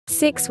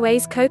6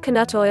 ways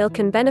coconut oil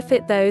can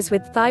benefit those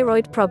with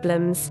thyroid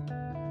problems.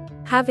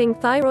 Having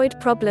thyroid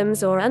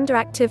problems or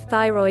underactive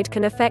thyroid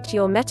can affect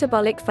your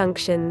metabolic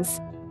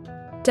functions.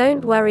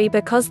 Don't worry,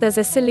 because there's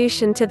a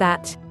solution to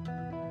that.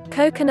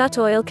 Coconut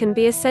oil can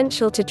be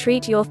essential to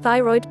treat your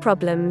thyroid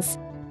problems.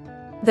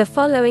 The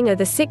following are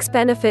the 6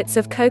 benefits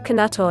of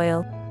coconut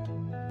oil.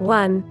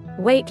 1.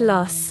 Weight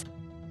loss.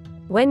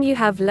 When you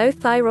have low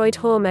thyroid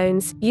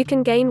hormones, you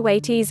can gain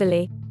weight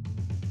easily.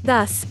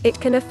 Thus, it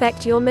can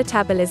affect your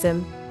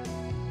metabolism.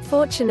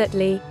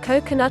 Fortunately,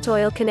 coconut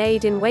oil can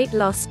aid in weight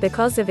loss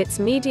because of its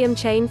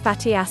medium-chain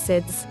fatty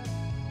acids.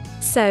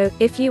 So,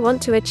 if you want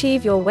to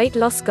achieve your weight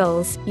loss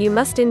goals, you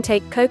must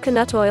intake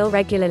coconut oil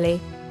regularly.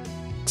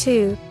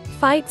 2.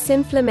 Fights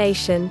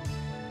inflammation.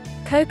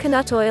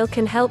 Coconut oil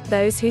can help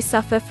those who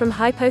suffer from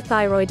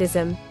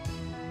hypothyroidism.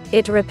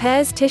 It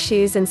repairs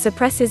tissues and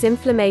suppresses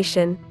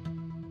inflammation.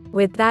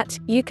 With that,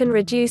 you can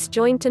reduce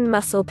joint and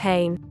muscle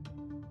pain.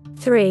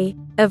 3.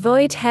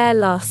 Avoid hair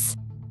loss.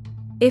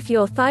 If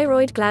your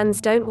thyroid glands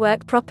don't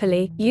work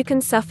properly, you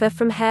can suffer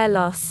from hair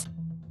loss.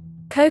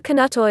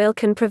 Coconut oil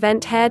can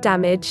prevent hair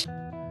damage.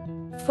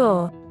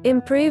 4.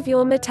 Improve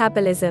your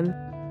metabolism.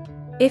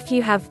 If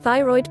you have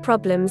thyroid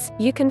problems,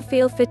 you can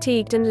feel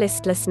fatigued and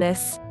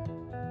listlessness.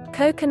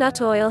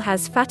 Coconut oil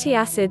has fatty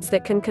acids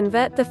that can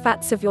convert the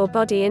fats of your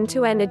body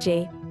into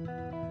energy.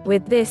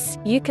 With this,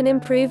 you can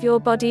improve your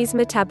body's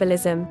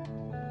metabolism.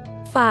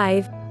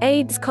 5.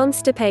 Aids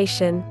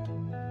constipation.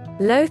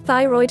 Low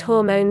thyroid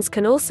hormones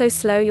can also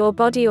slow your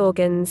body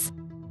organs.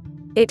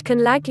 It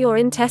can lag your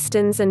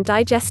intestines and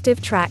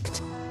digestive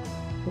tract.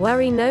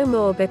 Worry no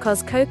more,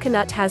 because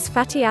coconut has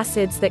fatty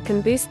acids that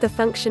can boost the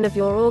function of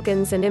your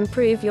organs and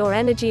improve your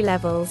energy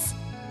levels.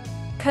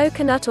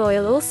 Coconut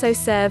oil also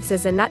serves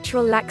as a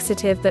natural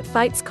laxative that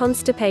fights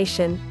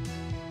constipation.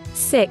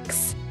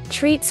 6.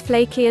 Treats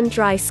flaky and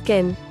dry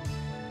skin.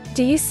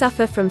 Do you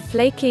suffer from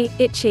flaky,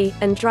 itchy,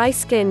 and dry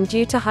skin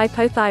due to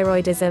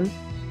hypothyroidism?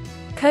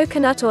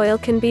 Coconut oil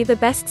can be the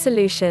best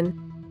solution.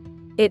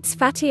 Its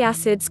fatty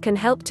acids can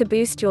help to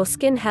boost your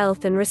skin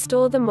health and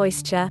restore the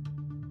moisture.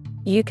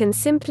 You can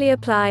simply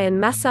apply and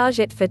massage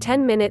it for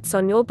 10 minutes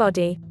on your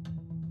body.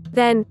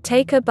 Then,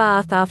 take a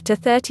bath after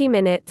 30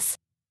 minutes.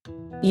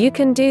 You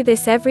can do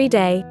this every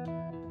day.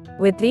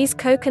 With these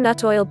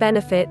coconut oil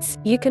benefits,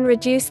 you can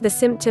reduce the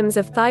symptoms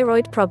of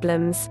thyroid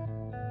problems.